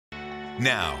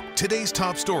Now, today's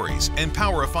top stories and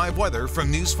Power of 5 weather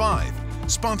from News 5.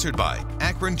 Sponsored by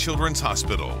Akron Children's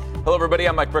Hospital. Hello, everybody.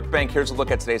 I'm Mike Brookbank. Here's a look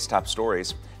at today's top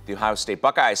stories. The Ohio State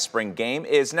Buckeyes spring game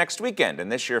is next weekend, and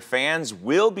this year fans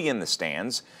will be in the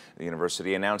stands. The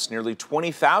university announced nearly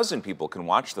 20,000 people can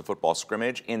watch the football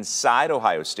scrimmage inside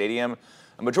Ohio Stadium.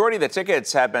 A majority of the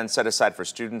tickets have been set aside for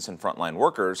students and frontline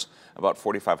workers. About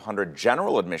 4,500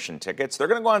 general admission tickets. They're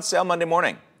going to go on sale Monday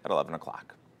morning at 11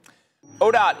 o'clock.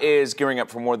 ODOT is gearing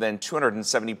up for more than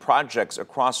 270 projects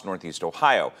across Northeast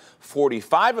Ohio.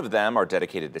 45 of them are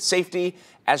dedicated to safety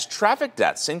as traffic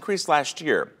deaths increased last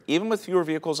year, even with fewer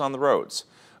vehicles on the roads.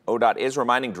 ODOT is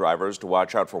reminding drivers to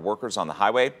watch out for workers on the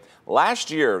highway.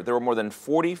 Last year, there were more than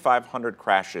 4,500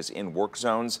 crashes in work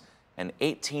zones and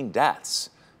 18 deaths.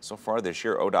 So far this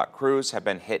year, ODOT crews have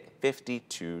been hit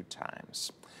 52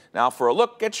 times. Now for a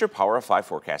look at your Power of 5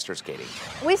 forecasters, Katie.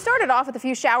 We started off with a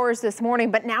few showers this morning,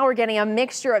 but now we're getting a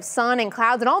mixture of sun and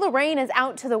clouds, and all the rain is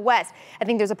out to the west. I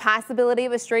think there's a possibility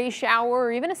of a stray shower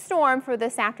or even a storm for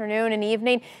this afternoon and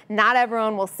evening. Not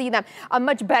everyone will see them. A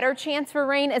much better chance for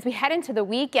rain as we head into the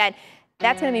weekend.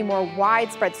 That's going to be more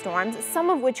widespread storms, some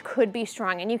of which could be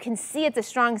strong. And you can see it's a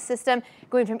strong system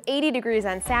going from 80 degrees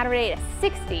on Saturday to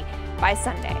 60 by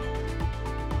Sunday.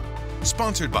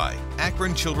 Sponsored by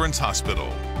Akron Children's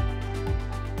Hospital.